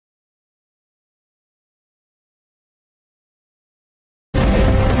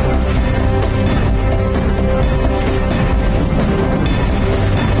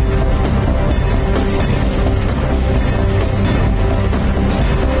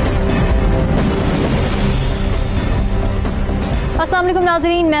अस्सलाम वालेकुम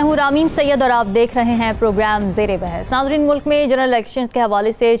नाज़रीन, मैं हूँ रामीन सैयद और आप देख रहे हैं प्रोग्राम ज़ेर-ए-बहस। नाज़रीन, मुल्क में जनरल इलेक्शन के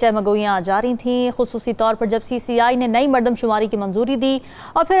हवाले से चहमगोइयाँ जारी थीं, खुसूसी तौर पर जब CCI ने नई मरदमशुमारी की मंजूरी दी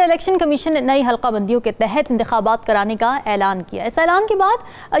और फिर इलेक्शन कमीशन ने नई हल्का बंदियों के तहत इंतखाबात कराने का ऐलान किया। इस ऐलान के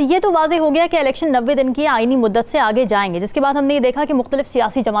बाद ये तो वाज़ेह हो गया कि इलेक्शन 90 दिन की आइनी मुद्दत से आगे जाएंगे, जिसके बाद हमने ये देखा कि मुख्तलिफ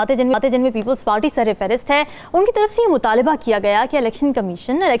सियासी जमातें जिनमें पीपल्स पार्टी सर फहरिस्त है, उनकी तरफ से ये मुतालबा किया गया कि इलेक्शन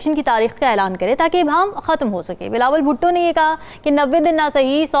कमीशन इलेक्शन की तारीख का ऐलान करे ताकि इबहम ख़त्म हो सके। बिलावल भुट्टो ने यह कहा कि 90 दिन ना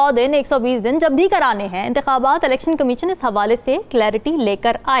सही 100 दिन 120 दिन जब भी कराने हैं इंतखाबात, इलेक्शन कमीशन इस हवाले से क्लैरिटी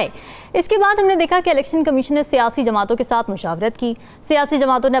लेकर आए। इसके बाद हमने देखा कि इलेक्शन कमीशन ने सियासी जमातों के साथ मुशावरत की। सियासी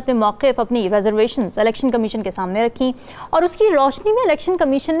जमातों ने अपने मौक़िफ़, अपनी रिजर्वेशन इलेक्शन कमीशन के सामने रखी और उसकी रोशनी में इलेक्शन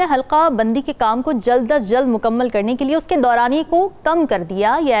कमीशन ने हल्का बंदी के काम को जल्द अज जल्द मुकम्मल करने के लिए उसके दौरानी को कम कर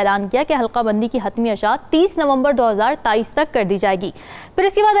दिया। यह ऐलान किया कि हल्का बंदी की हतमी अशात 30 नवंबर 2023 तक कर दी जाएगी। फिर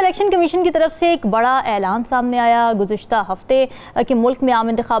इसके बाद इलेक्शन कमीशन की तरफ से एक बड़ा ऐलान सामने आया गुज़िश्ता हफ्ते कि मुल्क में आम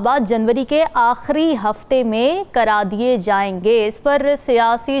इंतखाबात जनवरी के आखिरी हफ्ते में करा दिए जाएंगे। इस पर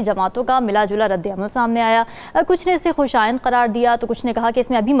सियासी जमातों का मिला जुला रद्द-ए-अमल सामने आया। कुछ ने इसे खुशाइंद करार दिया तो कुछ ने कहा कि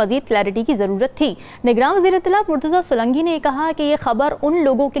इसमें अभी मजीद क्लैरिटी की ज़रूरत थी। निगरान वज़ीर इत्तलात मुर्तज़ा सोलंकी ने कहा कि यह खबर उन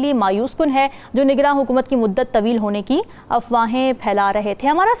लोगों के लिए मायूस कुन है जो निगरान हुकूमत की मुद्दत तवील होने की अफवाहें फैला रहे थे।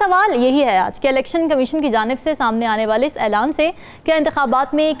 हमारा सवाल यही है आज कि इलेक्शन कमीशन की जानिब से सामने आने वाले इस ऐलान से क्या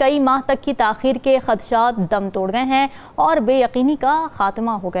इंतखाबात में कई माह तक की ताख़ीर के खदशात दम तोड़ गए हैं और बेयकीनी का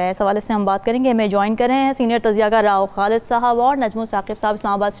खात्मा हो गया है। इस हवाले से हम बात करेंगे। हमें ज्वाइन कर रहे हैं सीनियर तजियाकार राव खालिद साहब और नजम साकिब साहब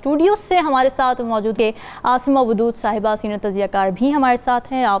इस्लामाबाद स्टूडियो से हमारे साथ मौजूद है। आसमा वदूद साहिबा सीनियर तजियाकार भी हमारे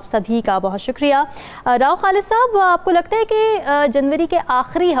साथ हैं। आप सभी का बहुत शुक्रिया। राव खालिद साहब, आपको लगता है कि जनवरी के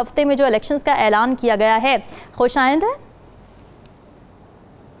आखिरी हफ्ते में जो इलेक्शंस का ऐलान किया गया है खुशाइंद है?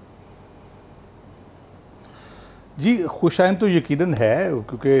 जी, खुशाइंद तो यकीनन है,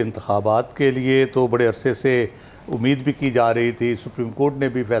 क्योंकि इंतखाबात के लिए तो बड़े अरसे से उम्मीद भी की जा रही थी। सुप्रीम कोर्ट ने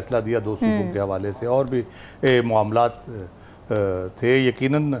भी फैसला दिया 2 सूबों के हवाले से और भी मामलात थे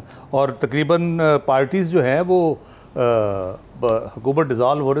यकीनन, और तकरीबन पार्टीज़ जो हैं वो हुकूमत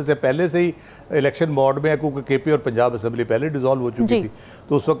डिज़ोल्व होने से पहले से ही इलेक्शन बोर्ड में है, क्योंकि KP और पंजाब असम्बली पहले डिज़ोल्व हो चुकी थी,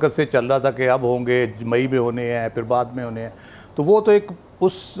 तो उस वक्त से चल रहा था कि अब होंगे, मई में होने हैं, फिर बाद में होने हैं। तो वो तो एक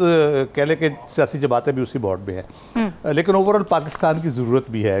उस कह लें कि सियासी जमातें भी उसी बोर्ड में हैं। लेकिन ओवरऑल पाकिस्तान की ज़रूरत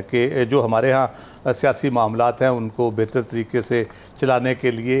भी है कि जो हमारे यहाँ सियासी मामलात हैं उनको बेहतर तरीके से चलाने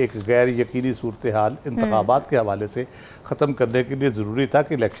के लिए एक गैर यकीनी सूरत हाल इंतखाबात के हवाले से ख़त्म करने के लिए ज़रूरी था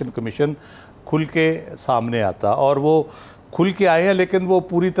कि इलेक्शन कमीशन खुल के सामने आता, और वो खुल के आए हैं, लेकिन वो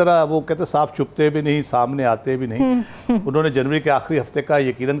पूरी तरह वो कहते साफ छुपते भी नहीं, सामने आते भी नहीं। उन्होंने जनवरी के आखिरी हफ्ते का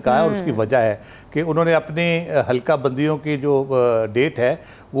यकीनन कहा है, और उसकी वजह है कि उन्होंने अपनी हल्का बंदियों की जो डेट है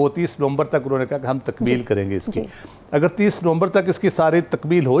वो 30 नवंबर तक उन्होंने कहा कि हम तकमील करेंगे इसकी। अगर 30 नवंबर तक इसकी सारी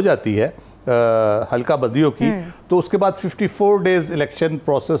तकमील हो जाती है हल्का बंदियों की, तो उसके बाद 54 डेज इलेक्शन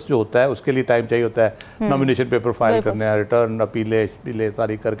प्रोसेस जो होता है उसके लिए टाइम चाहिए होता है। नॉमिनेशन पेपर फाइल करने हैं, रिटर्न अपीलें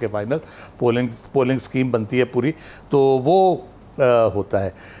सारी करके फाइनल पोलिंग स्कीम बनती है पूरी, तो वो होता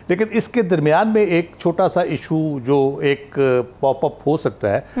है। लेकिन इसके दरमियान में एक छोटा सा इशू जो एक पॉपअप हो सकता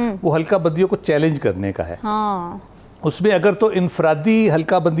है वो हल्का बंदियों को चैलेंज करने का है। उसमें अगर तो इनफरादी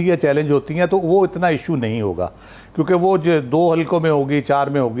हल्का बंदियाँ चैलेंज होती हैं तो वो इतना इशू नहीं होगा, क्योंकि वो जो 2 हल्कों में होगी, 4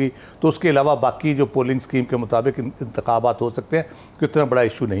 में होगी, तो उसके अलावा बाकी जो पोलिंग स्कीम के मुताबिक इंतखाबात हो सकते हैं, तो इतना बड़ा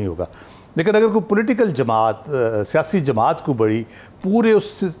इशू नहीं होगा। लेकिन अगर कोई पॉलिटिकल जमात, सियासी जमात को बड़ी पूरे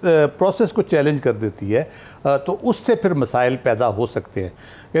उस प्रोसेस को चैलेंज कर देती है, तो उससे फिर मसाइल पैदा हो सकते हैं।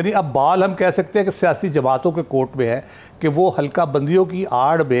 यानी अब बाल हम कह सकते हैं कि सियासी जमातों के कोर्ट में है कि वो हल्का बंदियों की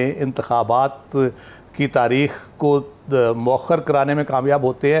आड़ में इंतखाबात की तारीख को मौखर कराने में कामयाब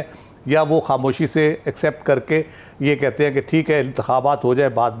होते हैं, या वो खामोशी से एक्सेप्ट करके ये कहते हैं कि ठीक है इंतखाबात हो जाए,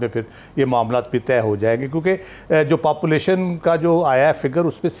 बाद में फिर ये मामलात भी तय हो जाएंगे। क्योंकि जो पॉपुलेशन का जो आया है फिगर,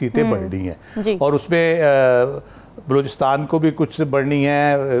 उस पर सीटें बढ़ रही हैं, और उसमें बलूचिस्तान को भी कुछ बढ़नी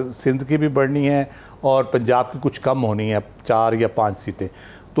है, सिंध की भी बढ़नी है, और पंजाब की कुछ कम होनी है, 4 या 5 सीटें।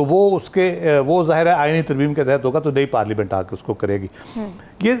 तो वो उसके वो ज़ाहिर है आईनी तरमीम के तहत होगा, तो नई पार्लियामेंट आके उसको करेगी।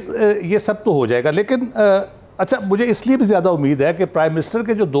 ये सब तो हो जाएगा। लेकिन अच्छा, मुझे इसलिए भी ज़्यादा उम्मीद है कि प्राइम मिनिस्टर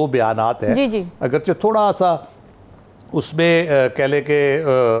के जो 2 बयानात हैं, अगरचे थोड़ा सा उसमें कह लें कि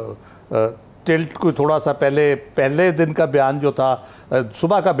टिल्ट को थोड़ा सा पहले दिन का बयान जो था,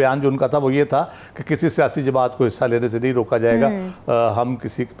 सुबह का बयान जो उनका था, वो ये था कि किसी सियासी जमात को हिस्सा लेने से नहीं रोका जाएगा, हम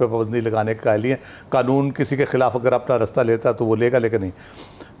किसी पे पाबंदी लगाने के कायल हैं, कानून किसी के खिलाफ अगर अपना रास्ता लेता तो वो लेगा, लेकिन नहीं।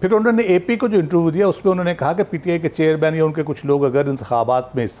 फिर उन्होंने AP को जो इंटरव्यू दिया उसमें उन्होंने कहा कि PTI के चेयरमैन या उनके कुछ लोग अगर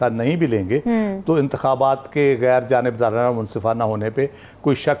इंतखाबात में हिस्सा नहीं भी लेंगे तो इंतखाबात के गैर जानिबदाराना मुनसिफाना होने पे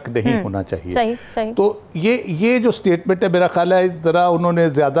कोई शक नहीं होना चाहिए। सही। तो ये जो स्टेटमेंट है, मेरा ख्याल है ज़रा उन्होंने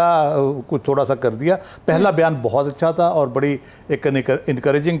ज़्यादा कुछ थोड़ा थोड़ा सा कर दिया। पहला बयान बहुत अच्छा था और बड़ी एक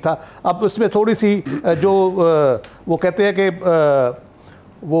इनकरेजिंग था। अब उसमें थोड़ी सी जो वो कहते हैं कि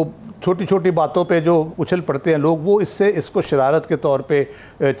वो छोटी छोटी बातों पे जो उछल पड़ते हैं लोग, वो इसको शरारत के तौर पे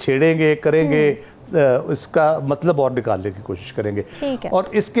छेड़ेंगे, करेंगे, इसका मतलब और निकालने की कोशिश करेंगे। और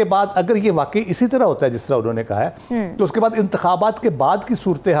इसके बाद अगर ये वाकई इसी तरह होता है जिस तरह उन्होंने कहा है, तो उसके बाद इंतखाबात के बाद की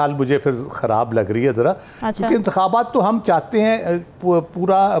सूरत हाल मुझे फिर ख़राब लग रही है ज़रा। क्योंकि इंतखाबात तो हम चाहते हैं,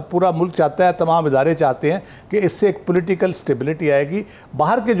 पूरा मुल्क चाहता है, तमाम इदारे चाहते हैं कि इससे एक पॉलिटिकल स्टेबिलिटी आएगी।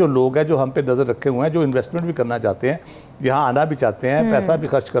 बाहर के जो लोग हैं जो हम पे नज़र रखे हुए हैं, जो इन्वेस्टमेंट भी करना चाहते हैं, यहाँ आना भी चाहते हैं, पैसा भी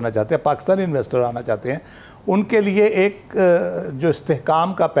खर्च करना चाहते हैं, पाकिस्तानी इन्वेस्टर आना चाहते हैं, उनके लिए एक जो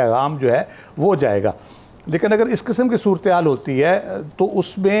इस्तेहकाम का पैगाम जो है वो जाएगा। लेकिन अगर इस किस्म की सूरत हाल होती है तो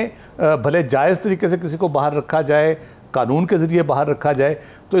उसमें भले जायज़ तरीके से किसी को बाहर रखा जाए, कानून के ज़रिए बाहर रखा जाए,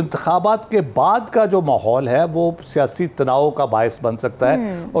 तो इंतखाबात के बाद का जो माहौल है वो सियासी तनाव का बायस बन सकता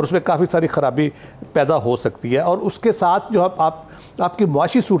है और उसमें काफ़ी सारी ख़राबी पैदा हो सकती है। और उसके साथ जो आपकी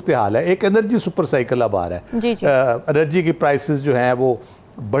मुआशी सूरत हाल है, एक एनर्जी सुपर साइकिल अब आ रहा है। एनर्जी की प्राइसेस जो हैं वो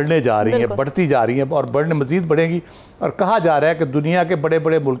बढ़ने जा रही हैं, बढ़ती जा रही हैं और मज़ीद बढ़ेंगी। और कहा जा रहा है कि दुनिया के बड़े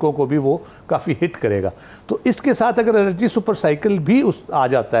बड़े मुल्कों को भी वो काफ़ी हिट करेगा। तो इसके साथ अगर एनर्जी सुपर साइकिल भी आ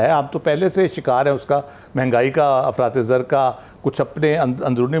जाता है, आप तो पहले से शिकार हैं उसका, महंगाई का, अफरात ज़र का, कुछ अपने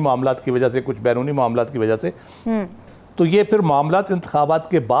अंदरूनी मामलात की वजह से, कुछ बैरूनी मामलात की वजह से, तो ये फिर मामलात इंतखाबात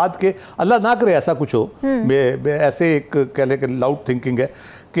के बाद के, अल्लाह ना करे ऐसा कुछ हो, ऐसे एक कह लें कि लाउड थिंकिंग है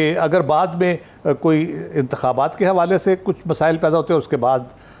कि अगर बाद में कोई इंतखाबात के हवाले से कुछ मसाइल पैदा होते हैं, उसके बाद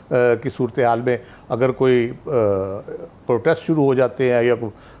की सूरत हाल में अगर कोई प्रोटेस्ट शुरू हो जाते हैं या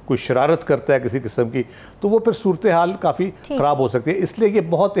कोई शरारत करता है किसी किस्म की, तो वो फिर सूरत हाल काफ़ी ख़राब हो सकती है। इसलिए ये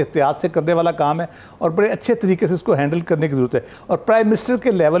बहुत एहतियात से करने वाला काम है और बड़े अच्छे तरीके से इसको हैंडल करने की ज़रूरत है। और प्राइम मिनिस्टर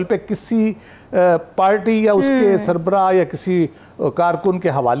के लेवल पे किसी पार्टी या उसके सरबराह या किसी कारकुन के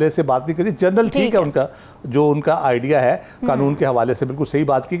हवाले से बात नहीं करी। जनरल ठीक है, उनका आइडिया है कानून के हवाले से, बिल्कुल सही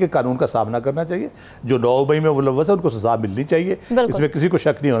बात की कि कानून का सामना करना चाहिए। जो 9 मई में मुलव्वस है उनको सज़ा मिलनी चाहिए, इसमें किसी को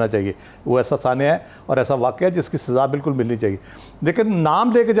शक नहीं होना चाहिए। वो ऐसा सानिया है और ऐसा वाक़या है जिसकी सज़ा बिल्कुल मिलनी चाहिए। लेकिन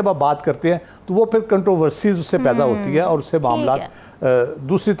नाम लेके जब आप बात करते हैं तो वो फिर कंट्रोवर्सीज उससे पैदा होती है और उससे मामला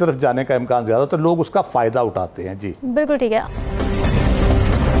दूसरी तरफ जाने का इम्कान ज़्यादा, तो लोग उसका फ़ायदा उठाते हैं। जी बिल्कुल ठीक है।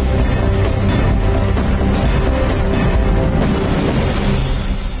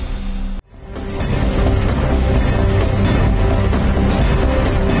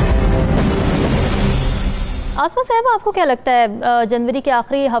 आसमा साहब, आपको क्या लगता है जनवरी के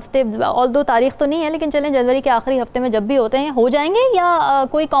आखिरी हफ्ते, ऑल दो तारीख तो नहीं है लेकिन चलें जनवरी के आखिरी हफ्ते में जब भी होते हैं हो जाएंगे या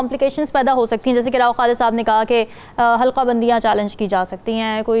कोई कॉम्प्लिकेशंस पैदा हो सकती हैं? जैसे कि राव खालिद साहब ने कहा कि हल्का बंदियां चैलेंज की जा सकती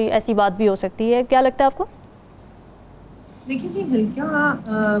हैं, कोई ऐसी बात भी हो सकती है, क्या लगता है आपको? देखिए जी,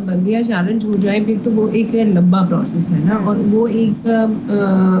 हल्का बंदियां चैलेंज हो जाए फिर तो वो एक लंबा प्रोसेस है ना, और वो एक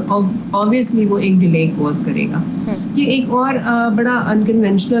ऑब्वियसली वो एक डिले कॉज करेगा। ये एक और बड़ा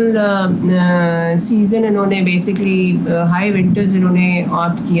अनकन्वेंशनल सीजन इन्होंने बेसिकली हाई विंटर्स इन्होंने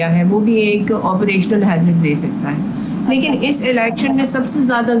ऑप्ट किया है, वो भी एक ऑपरेशनल हैजर्ड दे सकता है। लेकिन इस इलेक्शन में सबसे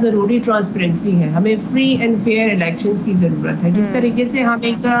ज़्यादा ज़रूरी ट्रांसपेरेंसी है। हमें फ्री एंड फेयर इलेक्शंस की ज़रूरत है। जिस तरीके से हम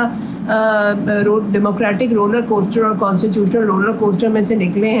एक डेमोक्रेटिक रोलर कोस्टर और कॉन्स्टिट्यूशनल रोलर कोस्टर में से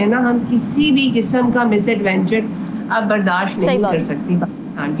निकले हैं ना, हम किसी भी किस्म का मिस एडवेंचर अब बर्दाश्त नहीं कर सकती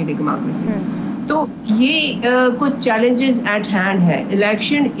पाकिस्तान की डेमोक्रेसी। तो ये कुछ चैलेंजेस एट हैंड है।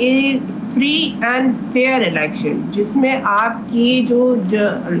 Election is free and fair election, जिसमें आपकी जो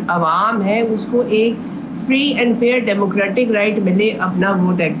आवाम है उसको एक free and fair democratic right मिले अपना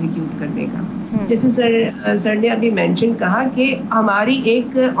वोट एग्जीक्यूट करने का। जैसे सर ने अभी मेंशन कहा कि हमारी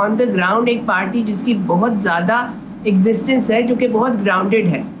एक ऑन द ग्राउंड एक पार्टी जिसकी बहुत ज़्यादा एग्जिस्टेंस है, जो कि बहुत ग्राउंडेड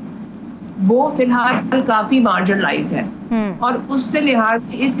है, वो फिलहाल काफ़ी मार्जिनलाइज है और उससे लिहाज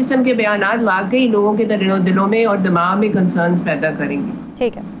से इस किस्म के बयानात वाकई लोगों के दिलों में और दिमाग में कंसर्न्स पैदा करेंगे।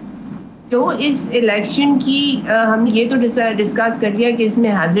 ठीक है, तो इस इलेक्शन की हमने ये तो डिस्कस कर लिया कि इसमें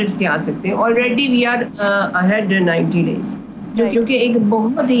हैजर्ड्स क्या आ सकते हैं। Already we are ahead 90 days, जो कि एक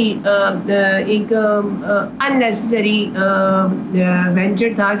बहुत ही एक अननेसेसरी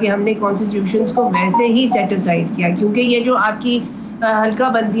वेंचर था कि हमने कॉन्स्टिट्यूशंस को वैसे ही सेट असाइड किया, क्योंकि ये जो आपकी हल्का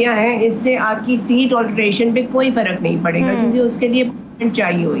बंदियां हैं इससे आपकी सीट ऑल्टरेशन पे कोई फर्क नहीं पड़ेगा, क्योंकि उसके लिए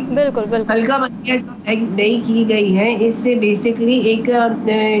चाहिए होगी। बिल्कुल बिल्कुल। हल्का बंदियां जो नहीं की गई हैं इससे बेसिकली एक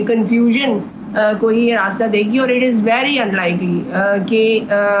कंफ्यूजन को ही रास्ता देगी और इट इज़ वेरी अनलाइकली कि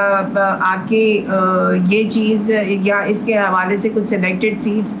आपके ये चीज़ या इसके हवाले से कुछ सिलेक्टेड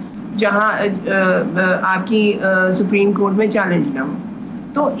सीट्स जहां आपकी सुप्रीम कोर्ट में चैलेंज ना हो।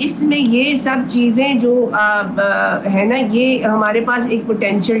 तो इसमें ये सब चीज़ें जो है ना, ये हमारे पास एक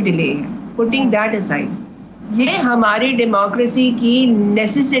पोटेंशियल डिले है। पुटिंग दैट असाइड, ये हमारी डेमोक्रेसी की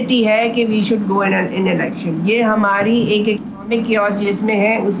नेसेसिटी है कि we should go in election. ये हमारी एक इकोनॉमिक कियोस जिसमें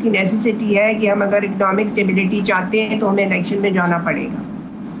है उसकी नेसेसिटी है कि हम अगर इकोनॉमिक स्टेबिलिटी चाहते हैं तो हमें इलेक्शन में जाना पड़ेगा,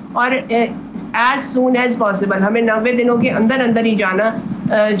 और एज सून एज पॉसिबल। हमें 90 दिनों के अंदर अंदर ही जाना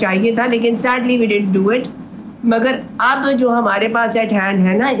चाहिए था, लेकिन sadly we didn't do it. मगर अब जो हमारे पास एट हैंड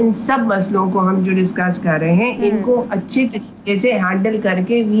है ना, इन सब मसलों को हम जो डिस्कस कर रहे हैं, इनको अच्छे तरीके से हैंडल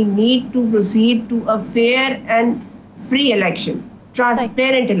करके we need to proceed to a fair and free election,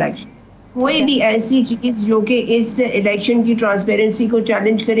 transparent election. कोई भी ऐसी चीज जो कि इस इलेक्शन की ट्रांसपेरेंसी को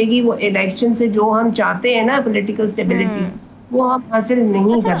चैलेंज करेगी, वो इलेक्शन से जो हम चाहते हैं ना पॉलिटिकल स्टेबिलिटी, वो हम हासिल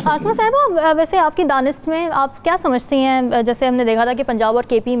नहीं कर सकते। आसमा साहिबा, वैसे आपकी दानिश में आप क्या समझती हैं? जैसे हमने देखा था कि पंजाब और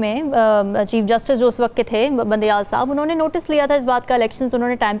केपी में चीफ जस्टिस जो उस वक्त के थे बंदयाल साहब, उन्होंने नोटिस लिया था इस बात का, इलेक्शंस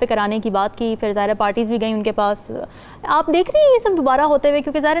उन्होंने टाइम पे कराने की बात की, फिर ज़ाहिर पार्टीज़ भी गई उनके पास। आप देख रही हैं ये सब दोबारा होते हुए?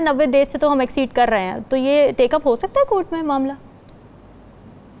 क्योंकि ज़ाहिर 90 डेज से तो हम एक्सीड कर रहे हैं, तो ये टेकअप हो सकता है कोर्ट में मामला?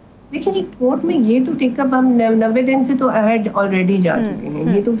 देखिए जी, कोर्ट में ये तो टेकअप हम 90 दिन से तो अहेड ऑलरेडी जा चुके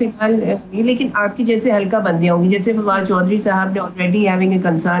हैं, ये तो फिलहाल ये। लेकिन आपकी जैसे हल्का बंदियां होंगी, जैसे फवाद चौधरी साहब ने already having a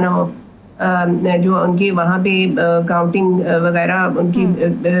concern of जो उनके वहाँ पे काउंटिंग वगैरह उनकी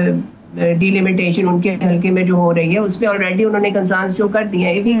डिलिमिटेशन उनके हल्के में जो हो रही है, उस पर ऑलरेडी उन्होंने कंसर्न्स जो कर दिए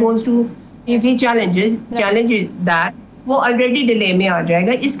हैं। इफ ही चैलेंजेस दैट, वो ऑलरेडी डिले में आ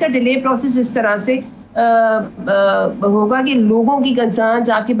जाएगा। इसका डिले प्रोसेस इस तरह से होगा कि लोगों की कंसर्न्स,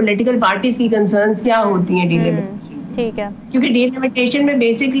 आपकी पॉलिटिकल पार्टीज की कंसर्न्स क्या होती हैं डिलिमिटेशन, ठीक है, क्योंकि डिलिमिटेशन में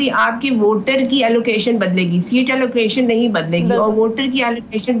बेसिकली आपके वोटर की एलोकेशन बदलेगी, सीट एलोकेशन नहीं बदलेगी, और वोटर की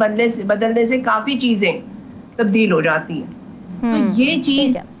एलोकेशन बदलने से काफी चीजें तब्दील हो जाती हैं। तो ये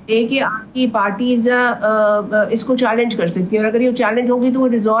चीज कि आपकी पार्टीज इसको चैलेंज कर सकती है, और अगर ये चैलेंज होगी तो वो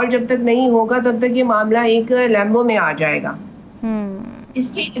रिजॉल्व जब तक नहीं होगा तब तक ये मामला एक लैम्बो में आ जाएगा।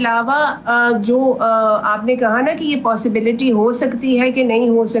 इसके अलावा जो आपने कहा ना कि ये पॉसिबिलिटी हो सकती है कि नहीं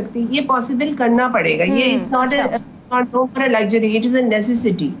हो सकती, ये पॉसिबल करना पड़ेगा। ये it's not a luxury, it is a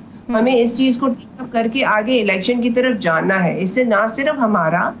necessity. हमें इस चीज को टेकअप करके आगे इलेक्शन की तरफ जाना है। इससे ना सिर्फ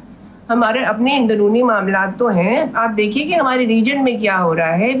हमारे अपने अंदरूनी मामला तो हैं, आप देखिए कि हमारे रीजन में क्या हो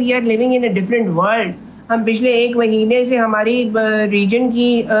रहा है। We are living in a different world. हम पिछले 1 महीने से हमारी रीजन की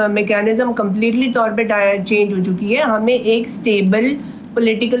मैकेनिज्म कम्प्लीटली तौर पे चेंज हो चुकी है। हमें एक stable,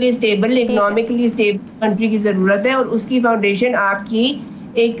 politically stable, economically stable country की जरूरत है, और उसकी फाउंडेशन आपकी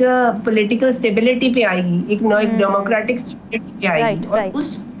एक पॉलिटिकल स्टेबिलिटी पे आएगी, एक डेमोक्रेटिक स्टेबिलिटी पे आएगी, और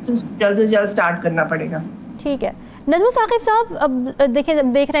उस जल्द से जल्द स्टार्ट करना पड़ेगा। ठीक है नजम साकिब साहब, अब देख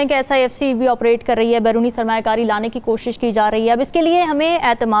रहे हैं कि SIFC भी ऑपरेट कर रही है, बैरूनी सरमायाकारी लाने की कोशिश की जा रही है। अब इसके लिए हमें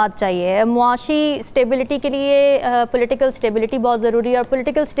एतमाद चाहिए, मुआशी स्टेबिलिटी के लिए पॉलिटिकल स्टेबिलिटी बहुत ज़रूरी है, और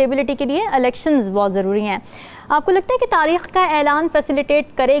पॉलिटिकल स्टेबिलिटी के लिए इलेक्शंस बहुत ज़रूरी हैं। आपको लगता है कि तारीख़ का ऐलान फैसिलिटेट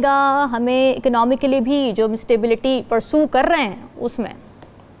करेगा हमें इकनॉमिकली भी, जो हम स्टेबिलिटी परसू कर रहे हैं उसमें?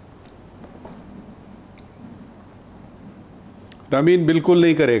 रामीन, बिल्कुल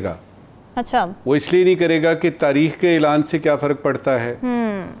नहीं करेगा। अच्छा, वो इसलिए नहीं करेगा कि तारीख के ऐलान से क्या फर्क पड़ता है।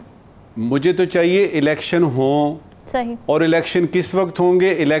 मुझे तो चाहिए इलेक्शन हो। सही। और इलेक्शन किस वक्त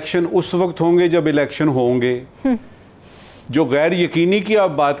होंगे? इलेक्शन उस वक्त होंगे जब इलेक्शन होंगे। जो गैर यकीनी की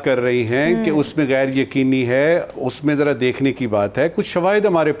आप बात कर रही हैं कि उसमें गैर यकीनी है, उसमें जरा देखने की बात है। कुछ शवाहिद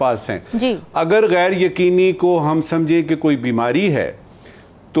हमारे पास हैं जी। अगर गैर यकीनी को हम समझे कि कोई बीमारी है,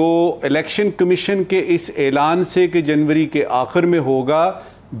 तो इलेक्शन कमीशन के इस ऐलान से कि जनवरी के आखिर में होगा,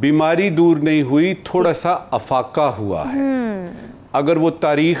 बीमारी दूर नहीं हुई, थोड़ा सा अफाका हुआ है। अगर वो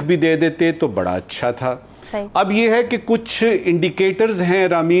तारीख भी दे देते तो बड़ा अच्छा था। अब ये है कि कुछ इंडिकेटर्स हैं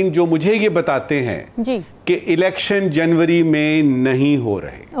रामीन, जो मुझे ये बताते हैं जी कि इलेक्शन जनवरी में नहीं हो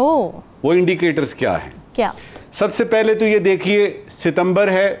रहे। वो इंडिकेटर्स क्या हैं? क्या? सबसे पहले तो ये देखिए, सितंबर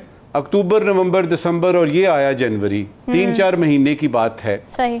है, अक्टूबर, नवंबर, दिसंबर, और ये आया जनवरी। 3-4 महीने की बात है।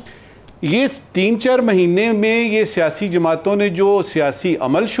 सही। ये 3-4 महीने में ये सियासी जमातों ने जो सियासी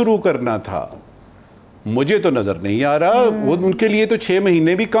अमल शुरू करना था, मुझे तो नजर नहीं आ रहा। वो उनके लिए तो 6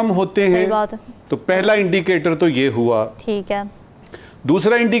 महीने भी कम होते हैं। बात है। तो पहला इंडिकेटर तो ये हुआ। ठीक है।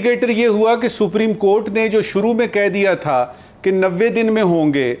 दूसरा इंडिकेटर ये हुआ कि सुप्रीम कोर्ट ने जो शुरू में कह दिया था कि 90 दिन में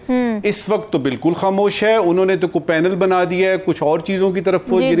होंगे, इस वक्त तो बिल्कुल खामोश है। उन्होंने तो कोई पैनल बना दिया है, कुछ और चीजों की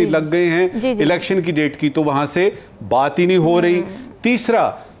तरफ लग गए हैं। इलेक्शन की डेट की तो वहां से बात ही नहीं हो रही। तीसरा,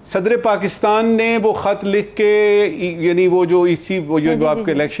 सदर पाकिस्तान ने वो खत लिख के, यानी वो जो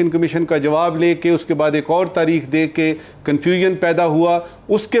आपके इलेक्शन कमीशन का जवाब लेके उसके बाद एक और तारीख दे के कंफ्यूजन पैदा हुआ,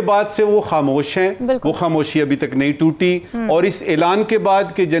 उसके बाद से वो खामोश हैं। वो खामोशी अभी तक नहीं टूटी, और इस ऐलान के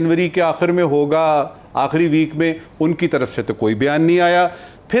बाद कि जनवरी के आखिर में होगा, आखिरी वीक में, उनकी तरफ से तो कोई बयान नहीं आया।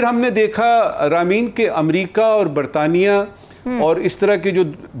 फिर हमने देखा रामीन के अमेरिका और बरतानिया और इस तरह के जो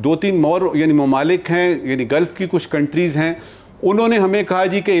 2-3 और यानी ममालिक हैं, यानी गल्फ की कुछ कंट्रीज हैं, उन्होंने हमें कहा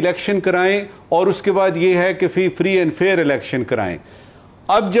जी कि इलेक्शन कराएं और उसके बाद ये है कि फ्री एंड फेयर इलेक्शन कराएं।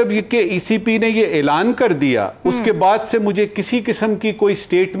 अब जब ये कि ECP ने ये ऐलान कर दिया, उसके बाद से मुझे किसी किस्म की कोई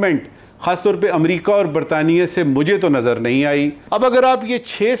स्टेटमेंट खासतौर पे अमेरिका और बरतानिया से मुझे तो नजर नहीं आई। अब अगर आप ये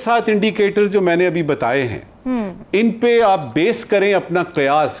 6-7 इंडिकेटर्स जो मैंने अभी बताए हैं, इन पे आप बेस करें अपना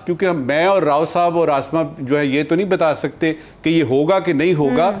कयास, क्योंकि मैं और राव साहब और आसमा जो है ये तो नहीं बता सकते कि ये होगा कि नहीं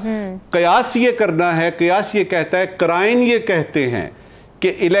होगा। कयास ये करना है, कयास ये कहता है, क्राइन ये कहते हैं कि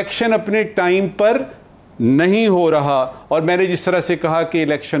इलेक्शन अपने टाइम पर नहीं हो रहा। और मैंने जिस तरह से कहा कि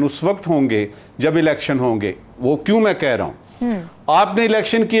इलेक्शन उस वक्त होंगे जब इलेक्शन होंगे, वो क्यों मैं कह रहा हूं। आपने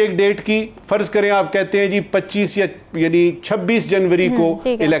इलेक्शन की एक डेट की, फर्ज करें आप कहते हैं जी 25 या यानी 26 जनवरी को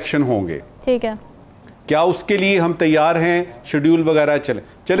इलेक्शन होंगे, ठीक है, क्या उसके लिए हम तैयार हैं? शेड्यूल वगैरह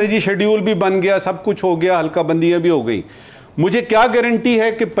चले जी, शेड्यूल भी बन गया, सब कुछ हो गया, हल्का बंदियां भी हो गई। मुझे क्या गारंटी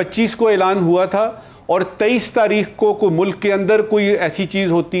है कि 25 को ऐलान हुआ था और 23 तारीख को कोई मुल्क के अंदर कोई ऐसी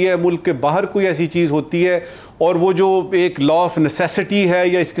चीज होती है, मुल्क के बाहर कोई ऐसी चीज होती है, और वो जो एक लॉ ऑफ नेसेसिटी है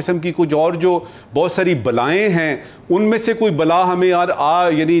या इस किस्म की कुछ और जो बहुत सारी बलाएं हैं, उनमें से कोई बला हमें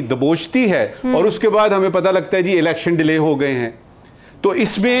यानी दबोचती है और उसके बाद हमें पता लगता है जी इलेक्शन डिले हो गए हैं। तो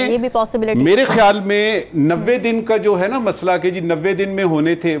इसमें मेरे ख्याल में 90 दिन का जो है ना मसला कि जी 90 दिन में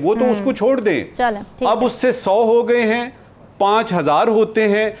होने थे, वो तो उसको छोड़ दें। अब उससे 100 हो गए हैं, 5000 होते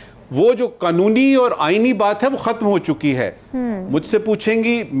हैं, वो जो कानूनी और आईनी बात है वो खत्म हो चुकी है। मुझसे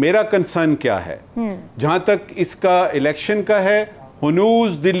पूछेंगी मेरा कंसर्न क्या है जहां तक इसका इलेक्शन का है,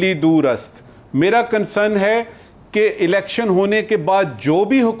 हुनूज दिल्ली दूरस्त। मेरा कंसर्न है कि इलेक्शन होने के बाद जो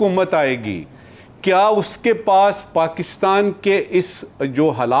भी हुकूमत आएगी, क्या उसके पास पाकिस्तान के इस जो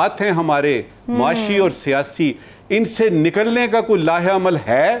हालात हैं हमारे माशी और सियासी, इनसे निकलने का कोई लाहे अमल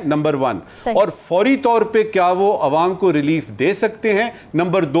है, नंबर 1, और फौरी तौर पे क्या वो अवाम को रिलीफ दे सकते हैं,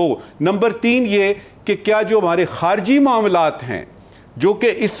 नंबर 2। नंबर 3 ये कि क्या जो हमारे खारजी मामलात हैं जो कि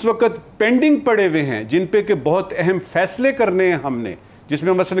इस वक्त पेंडिंग पड़े हुए हैं, जिन पे के बहुत अहम फैसले करने हैं हमने,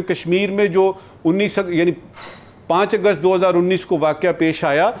 जिसमें मसलन कश्मीर में जो 5 अगस्त 2019 को वाकया पेश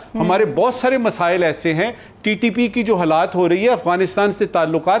आया, हमारे बहुत सारे मसाइल ऐसे हैं, TTP की जो हालात हो रही है, अफगानिस्तान से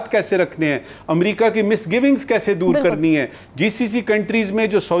ताल्लुकात कैसे रखने हैं, अमेरिका की मिसगिविंग्स कैसे दूर करनी है, GCC कंट्रीज में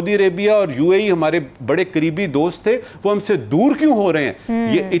जो सऊदी अरेबिया और UAE हमारे बड़े करीबी दोस्त थे, वो हमसे दूर क्यों हो रहे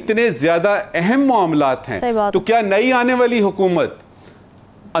हैं, ये इतने ज्यादा अहम मामलात हैं। तो क्या नई आने वाली हुकूमत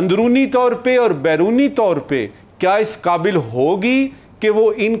अंदरूनी तौर पे और बैरूनी तौर पे क्या इस काबिल होगी कि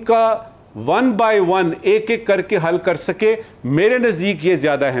वो इनका 1 by 1 एक करके हल कर सके? मेरे नजदीक ये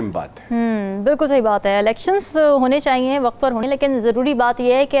ज्यादा अहम बात है। बिल्कुल सही बात है। इलेक्शंस होने चाहिए, वक्त पर होने, लेकिन ज़रूरी बात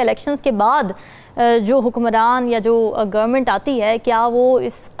यह है कि इलेक्शंस के बाद जो हुक्मरान या जो गवर्नमेंट आती है, क्या वो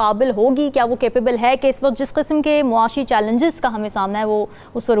इस काबिल होगी, क्या वो कैपेबल है कि इस वक्त जिस किस्म के मुआशी चैलेंजेस का हमें सामना है वो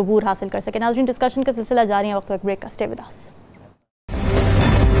उस पर अबूर हासिल कर सके। नाज़रीन, डिस्कशन का सिलसिला जारी है, वक्त ब्रेक का, स्टे विद अस।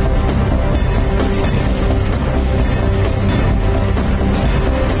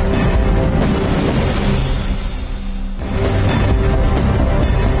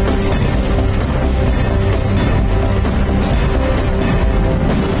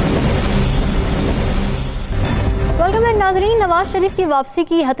 नाज़रीन, नवाज शरीफ की वापसी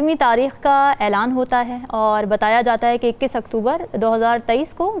की हतमी तारीख का ऐलान होता है और बताया जाता है कि 21 अक्टूबर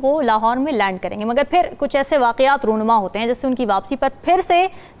 2023 को वो लाहौर में लैंड करेंगे, मगर फिर कुछ ऐसे वाक़यात रूनुमा होते हैं जिससे उनकी वापसी पर फिर से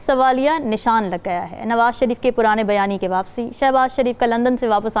सवालिया निशान लग गया है। नवाज शरीफ के पुराने बयानी की वापसी, शहबाज शरीफ का लंदन से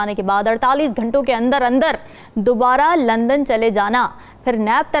वापस आने के बाद 48 घंटों के अंदर अंदर दोबारा लंदन चले जाना, फिर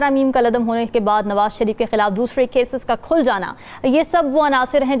नैब तरमीम का लदम होने के बाद नवाज शरीफ के खिलाफ दूसरे केसेस का खुल जाना, ये सब वो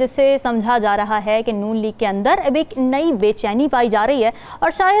अनासिर हैं जिससे समझा जा रहा है कि नून लीग के अंदर अब एक नई बेचैनी पाई जा रही है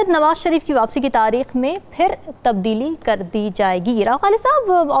और शायद नवाज शरीफ की वापसी की तारीख में फिर तब्दीली कर दी जाएगी। राव खालिद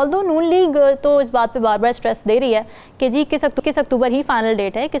साहब, ऑल्दो नून लीग तो इस बात पे बार बार स्ट्रेस दे रही है कि जी किस अक्टूबर ही फाइनल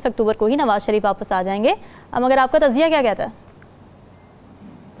डेट है, किस अक्टूबर को ही नवाज शरीफ वापस आ जाएंगे, मगर आपका तज़िया क्या कहता है?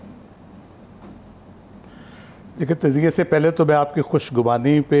 देखिए, तज़िये से पहले तो मैं आपकी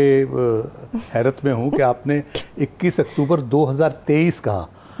खुशगुमानी पे हैरत में हूँ कि आपने 21 अक्टूबर 2023 कहा।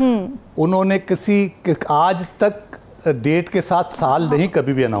 उन्होंने आज तक डेट के साथ साल नहीं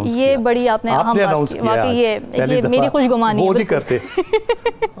कभी भी अनाउंस किया। ये बड़ी आपने अनाउंस किया, ये मेरी खुशगुमानी वो नहीं करते।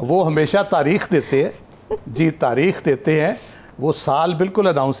 वो हमेशा तारीख देते हैं जी, तारीख देते हैं, वो साल बिल्कुल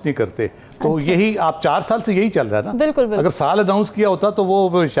अनाउंस नहीं करते। तो अच्छा। यही आप 4 साल से यही चल रहा है ना। बिल्कुल। अगर साल अनाउंस किया होता तो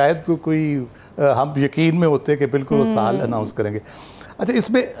वो शायद कोई हम यकीन में होते कि बिल्कुल वो साल अनाउंस करेंगे। अच्छा,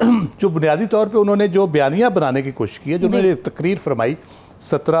 इसमें जो बुनियादी तौर पे उन्होंने जो बयानियाँ बनाने की कोशिश की है, जो उन्होंने तकरीर फरमाई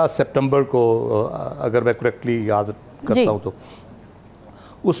 17 सितंबर को, अगर मैं करेक्टली याद करता हूँ, तो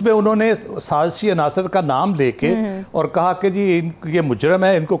उसमें उन्होंने साजिशी अनासर का नाम लेके और कहा कि जी ये मुजरम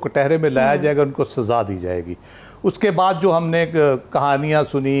है, इनको कटहरे में लाया जाएगा, उनको सज़ा दी जाएगी। उसके बाद जो हमने कहानियाँ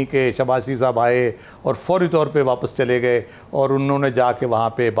सुनी कि शहबाज शरीफ साहब आए और फौरी तौर पे वापस चले गए और उन्होंने जाके वहाँ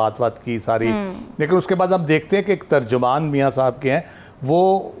पे बात की सारी, लेकिन उसके बाद हम देखते हैं कि एक तर्जुमान मियाँ साहब के हैं,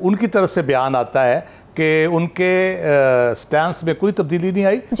 वो उनकी तरफ से बयान आता है कि उनके स्टैंस में कोई तब्दीली नहीं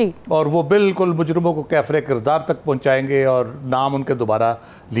आई जी। और वो बिल्कुल मुजरिमों को कैफरे किरदार तक पहुंचाएंगे और नाम उनके दोबारा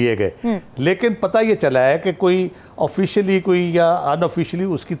लिए गए। लेकिन पता ये चला है कि कोई ऑफिशियली कोई या अनऑफिशियली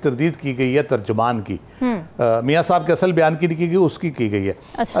उसकी तरदीद की गई है तर्जुमान की, मियाँ साहब के असल बयान की नहीं की गई, उसकी की गई है।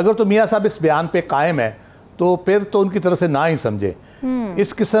 अच्छा। अगर तो मियाँ साहब इस बयान पे कायम है तो फिर तो उनकी तरफ से ना ही समझे।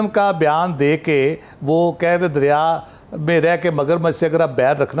 इस किस्म का बयान दे के वो कह रहे दरिया में रह के मगरमच्छ से अगर आप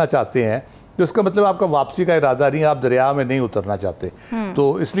बैर रखना चाहते हैं तो उसका मतलब आपका वापसी का इरादा नहीं, आप दरिया में नहीं उतरना चाहते,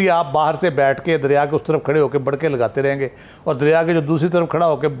 तो इसलिए आप बाहर से बैठ के दरिया के उस तरफ खड़े होकर बड़के लगाते रहेंगे और दरिया के जो दूसरी तरफ खड़ा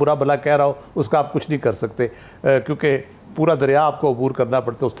होकर बुरा भला कह रहा हो उसका आप कुछ नहीं कर सकते, क्योंकि पूरा दरिया आपको अबूर करना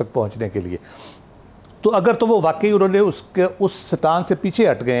पड़ता है उस तक पहुँचने के लिए। तो अगर तो वो वाकई उन्होंने उस स्टांस से पीछे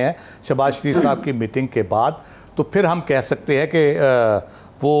हट गए हैं शहबाज शरीफ साहब की मीटिंग के बाद, तो फिर हम कह सकते हैं कि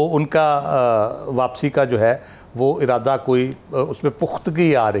वो उनका वापसी का जो है वो इरादा कोई उसमें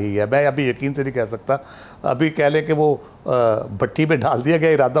पुख्तगी आ रही है। मैं अभी यकीन से नहीं कह सकता, अभी कह लें कि वो भट्टी में डाल दिया गया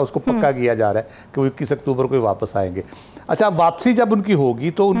इरादा, उसको पक्का किया जा रहा है कि वो 21 अक्टूबर को वापस आएंगे। अच्छा, वापसी जब उनकी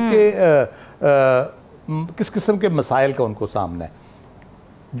होगी तो उनके किस किस्म के मसाइल का उनको सामना है?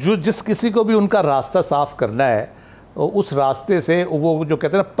 जो जिस किसी को भी उनका रास्ता साफ करना है उस रास्ते से वो जो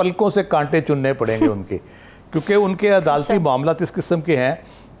कहते हैं ना पलकों से कांटे चुनने पड़ेंगे उनके, क्योंकि उनके अदालती मामलात इस किस्म के हैं।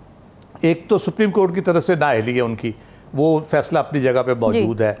 एक तो सुप्रीम कोर्ट की तरफ से नाअहली है उनकी, वो फैसला अपनी जगह पे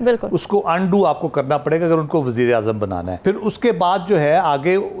मौजूद है, उसको अनडू आपको करना पड़ेगा अगर उनको वज़ीर आज़म बनाना है। फिर उसके बाद जो है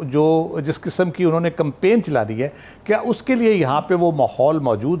आगे जो जिस किस्म की उन्होंने कैंपेन चलानी है, क्या उसके लिए यहाँ पे वो माहौल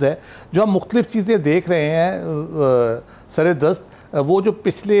मौजूद है? जो हम मुख्तलिफ चीज़ें देख रहे हैं सरे दस्त, वो जो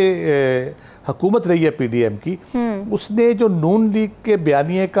पिछले हुकूमत रही है PDM की, उसने जो नून लीग के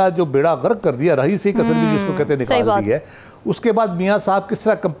बयानिए का जो बेड़ा गर्क कर दिया, रही सी कसर भी जिसको कहते निकाल दी है, उसके बाद मियाँ साहब किस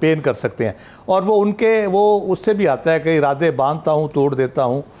तरह कैंपेन कर सकते हैं? और वो उससे भी आता है कि इरादे बांधता हूँ तोड़ देता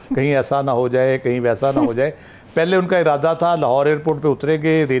हूँ, कहीं ऐसा ना हो जाए कहीं वैसा ना हो जाए। पहले उनका इरादा था लाहौर एयरपोर्ट पे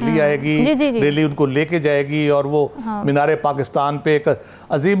उतरेंगे, रैली आएगी, रैली उनको लेके जाएगी और वो मीनार पाकिस्तान पे एक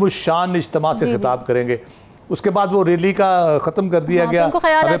अजीमुशान इज्तिमा से खिताब करेंगे। उसके बाद वो रैली का खत्म कर दिया गया।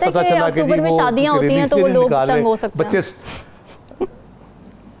 हमें पता चला कि जी वो शादियां होती हैं तो वो लोग तंग हो सकते हैं, बच्चे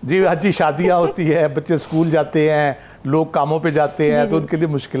जी शादियां होती है, बच्चे स्कूल जाते हैं, लोग कामों पे जाते हैं, तो उनके लिए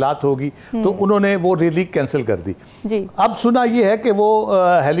मुश्किलात होगी, तो उन्होंने वो रैली कैंसिल कर दी। अब सुना ये है कि वो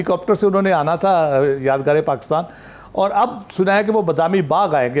हेलीकॉप्टर से उन्होंने आना था यादगार पाकिस्तान, और अब सुना है कि वो बदामी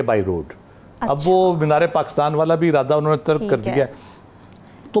बाग आएंगे बाई रोड। अब वो मीनार पाकिस्तान वाला भी इरादा उन्होंने तर्क कर दिया।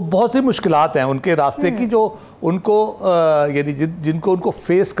 तो बहुत सी मुश्किलात हैं उनके रास्ते की, जो उनको यानी जिनको उनको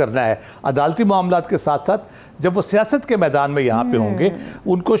फेस करना है अदालती मामलात के साथ साथ। जब वो सियासत के मैदान में यहाँ पे होंगे,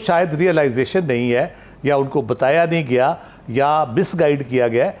 उनको शायद रियलाइजेशन नहीं है या उनको बताया नहीं गया या मिसगाइड किया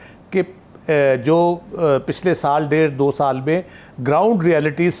गया कि जो पिछले साल 1.5-2 साल में ग्राउंड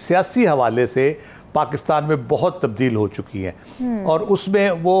रियलिटी सियासी हवाले से पाकिस्तान में बहुत तब्दील हो चुकी हैं, और उसमें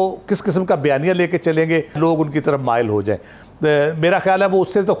वो किस किस्म का बयानिया लेके चलेंगे, लोग उनकी तरफ माइल हो जाए। मेरा ख्याल है वो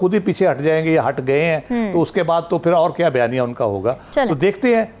उससे तो खुद ही पीछे हट जाएंगे या हट गए हैं, तो उसके बाद तो फिर और क्या बयानिया उनका होगा। तो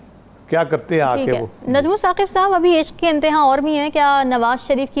देखते हैं क्या करते हैं आके वो। नजम साकिब साहब, अभी इश्क के इम्तिहान और भी हैं क्या? नवाज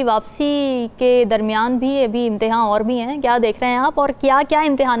शरीफ की वापसी के दरमियान भी अभी इम्तिहान और भी हैं, क्या देख रहे हैं आप? और क्या क्या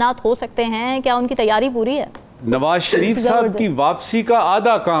इम्तिहानात हो सकते हैं? क्या उनकी तैयारी पूरी है? नवाज शरीफ साहब की वापसी का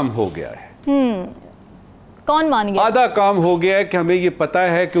आधा काम हो गया है। कौन मान गया? आधा काम हो गया है कि हमें ये पता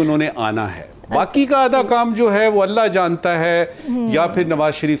है कि उन्होंने आना है। बाकी का आधा काम जो है वो अल्लाह जानता है या फिर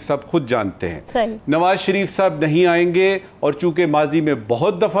नवाज शरीफ साहब खुद जानते हैं। नवाज शरीफ साहब नहीं आएंगे, और चूंकि माजी में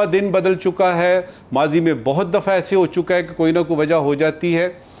बहुत दफ़ा दिन बदल चुका है, माजी में बहुत दफ़ा ऐसे हो चुका है कि कोई ना कोई वजह हो जाती है,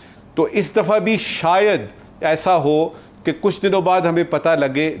 तो इस दफ़ा भी शायद ऐसा हो कि कुछ दिनों बाद हमें पता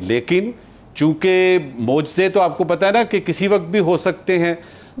लगे। लेकिन चूंकि मोजज़े तो आपको पता है ना कि किसी वक्त भी हो सकते हैं,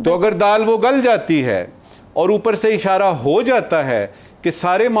 तो अगर दाल वो गल जाती है और ऊपर से इशारा हो जाता है कि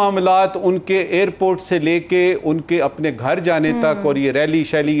सारे मामलात उनके एयरपोर्ट से लेके उनके अपने घर जाने तक और ये रैली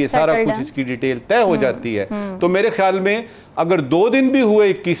शैली ये सारा कुछ इसकी डिटेल तय हो जाती है, तो मेरे ख्याल में अगर 2 दिन भी हुए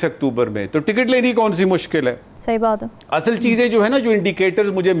 21 अक्टूबर में, तो टिकट लेनी कौन सी मुश्किल है। सही बात है। असल चीजें जो है ना, जो इंडिकेटर्स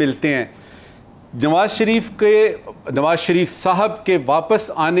मुझे मिलते हैं नवाज शरीफ साहब के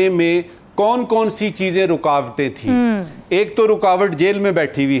वापस आने में कौन कौन सी चीजें रुकावटें थी। एक तो रुकावट जेल में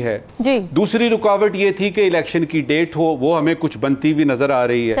बैठी हुई है जी। दूसरी रुकावट ये थी कि इलेक्शन की डेट हो, वो हमें कुछ बनती हुई नजर आ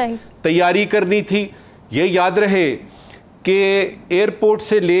रही है। तैयारी करनी थी। ये याद रहे कि एयरपोर्ट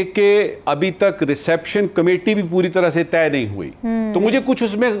से लेके अभी तक रिसेप्शन कमेटी भी पूरी तरह से तय नहीं हुई। तो मुझे कुछ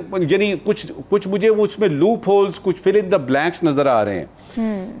उसमें यानी कुछ मुझे उसमें लूप होल्स, कुछ फिल इन द ब्लैंक्स नजर आ रहे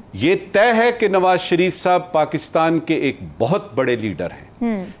हैं। ये तय है कि नवाज शरीफ साहब पाकिस्तान के एक बहुत बड़े लीडर हैं।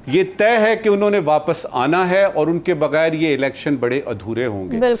 ये तय है कि उन्होंने वापस आना है और उनके बगैर ये इलेक्शन बड़े अधूरे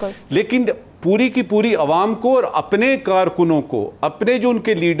होंगे। लेकिन पूरी की पूरी अवाम को और अपने कारकुनों को, अपने जो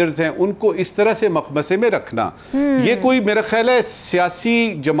उनके लीडर्स हैं, उनको इस तरह से मखमसे में रखना, ये कोई मेरा ख्याल है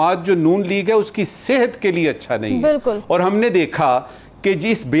सियासी जमात जो नून लीग है उसकी सेहत के लिए अच्छा नहीं है। और हमने देखा कि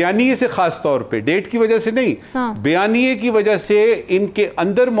जिस बयानिए से, खास तौर पे डेट की वजह से नहीं, बयानिए की वजह से इनके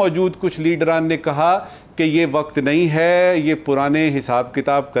अंदर मौजूद कुछ लीडरान ने कहा कि ये वक्त नहीं है ये पुराने हिसाब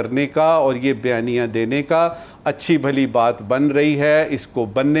किताब करने का और ये बयानियां देने का, अच्छी भली बात बन रही है, इसको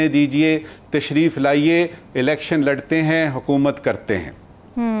बनने दीजिए, तशरीफ लाइए, इलेक्शन लड़ते हैं, हुकूमत करते हैं।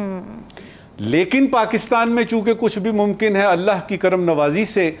 लेकिन पाकिस्तान में चूंकि कुछ भी मुमकिन है अल्लाह की करम नवाजी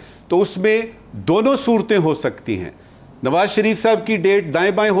से, तो उसमें दोनों सूरतें हो सकती हैं। नवाज शरीफ साहब की डेट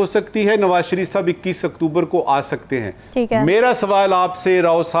दाएं बाएं हो सकती है, नवाज शरीफ साहब 21 अक्टूबर को आ सकते हैं। मेरा सवाल आपसे,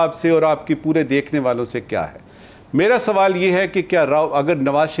 राव साहब से और आपकी पूरे देखने वालों से क्या है? मेरा सवाल यह है कि क्या राव, अगर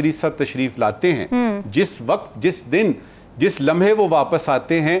नवाज शरीफ साहब तशरीफ लाते हैं, जिस वक्त, जिस दिन, जिस लम्हे वो वापस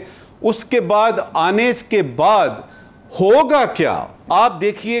आते हैं, उसके बाद, आने के बाद होगा क्या? आप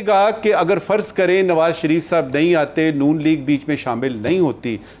देखिएगा कि अगर फर्ज करें नवाज शरीफ साहब नहीं आते, नून लीग बीच में शामिल नहीं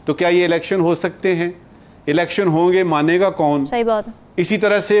होती, तो क्या ये इलेक्शन हो सकते हैं? इलेक्शन होंगे, मानेगा कौन? सही बात है। इसी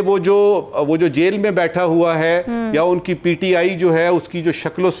तरह से वो जो जेल में बैठा हुआ है या उनकी पीटीआई जो है उसकी जो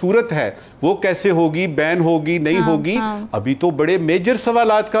शक्लो सूरत है वो कैसे होगी, बैन होगी, नहीं होगी? अभी तो बड़े मेजर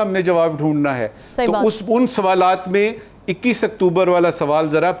सवालात का हमने जवाब ढूंढना है। तो उन सवालात में 21 अक्टूबर वाला सवाल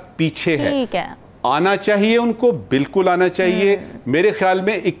जरा पीछे है। आना चाहिए उनको, बिल्कुल आना चाहिए। मेरे ख्याल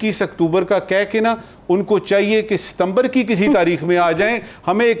में 21 अक्टूबर का कह के ना उनको चाहिए कि सितंबर की किसी तारीख में आ जाएं,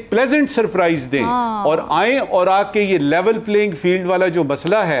 हमें एक प्लेजेंट सरप्राइज दें और आए और आके ये लेवल प्लेइंग फील्ड वाला जो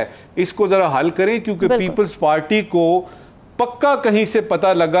मसला है इसको जरा हल करें, क्योंकि पीपल्स पार्टी को पक्का कहीं से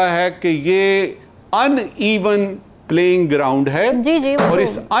पता लगा है कि ये अनइवन प्लेइंग ग्राउंड है और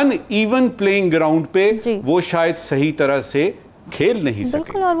इस अनइवन प्लेइंग ग्राउंड पे वो शायद सही तरह से खेल नहीं सके।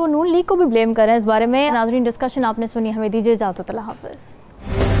 बिल्कुल, और वो नून लीग को भी ब्लेम कर रहे हैं इस बारे में। नाज़रीन, डिस्कशन आपने सुनी, हमें दीजिए इजाजत। अल्लाह हाफ़िज़।